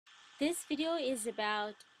This video is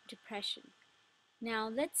about depression. Now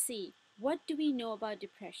let's see, what do we know about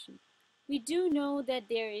depression? We do know that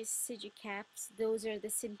there is CGCAPS, those are the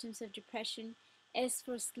symptoms of depression. S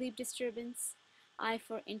for sleep disturbance, I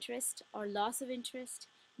for interest or loss of interest,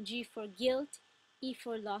 G for guilt, E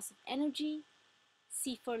for loss of energy,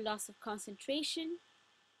 C for loss of concentration,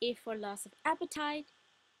 A for loss of appetite,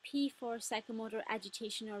 P for psychomotor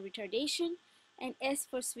agitation or retardation, and S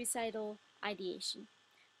for suicidal ideation.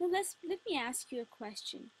 Now let me ask you a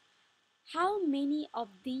question. How many of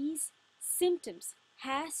these symptoms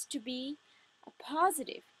has to be a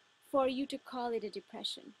positive for you to call it a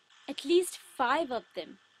depression? At least 5 of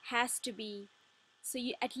them has to be. So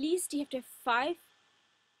you have to have 5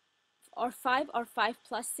 or 5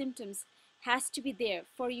 plus symptoms has to be there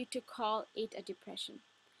for you to call it a depression.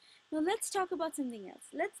 Now let's talk about something else.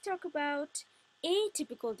 Let's talk about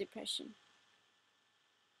atypical depression.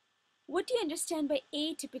 What do you understand by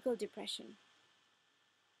atypical depression?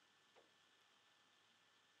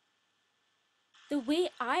 The way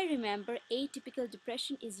I remember atypical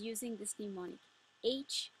depression is using this mnemonic,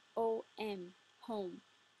 HOM, home.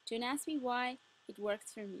 Don't ask me why, it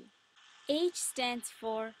works for me. H stands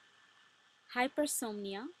for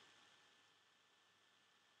hypersomnia.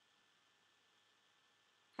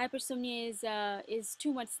 Hypersomnia is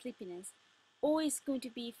too much sleepiness. O is going to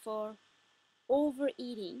be for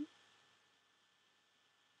overeating.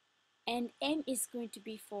 And M is going to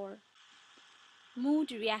be for mood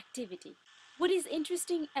reactivity. What is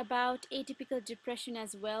interesting about atypical depression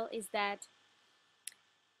as well is that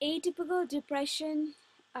atypical depression,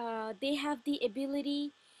 they have the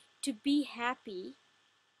ability to be happy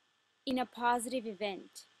in a positive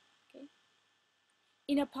event. Okay?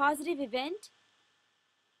 In a positive event,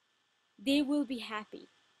 they will be happy.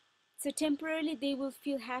 So temporarily they will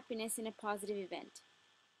feel happiness in a positive event.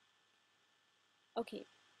 Okay,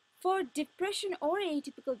 for depression or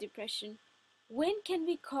atypical depression, when can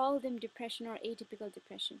we call them depression or atypical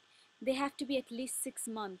depression? They have to be at least 6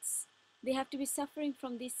 months. They have to be suffering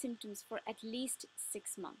from these symptoms for at least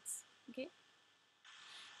 6 months. Okay?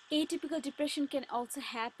 Atypical depression can also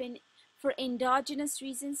happen for endogenous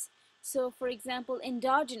reasons. So for example,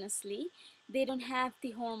 endogenously, they don't have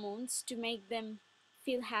the hormones to make them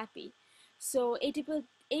feel happy. So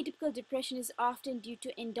atypical depression is often due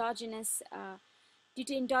to endogenous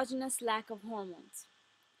lack of hormones.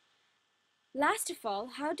 Last of all,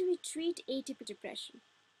 how do we treat atypical depression?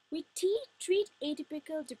 We treat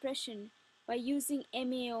atypical depression by using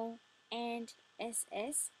MAO and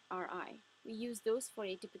SSRI. We use those for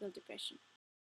atypical depression.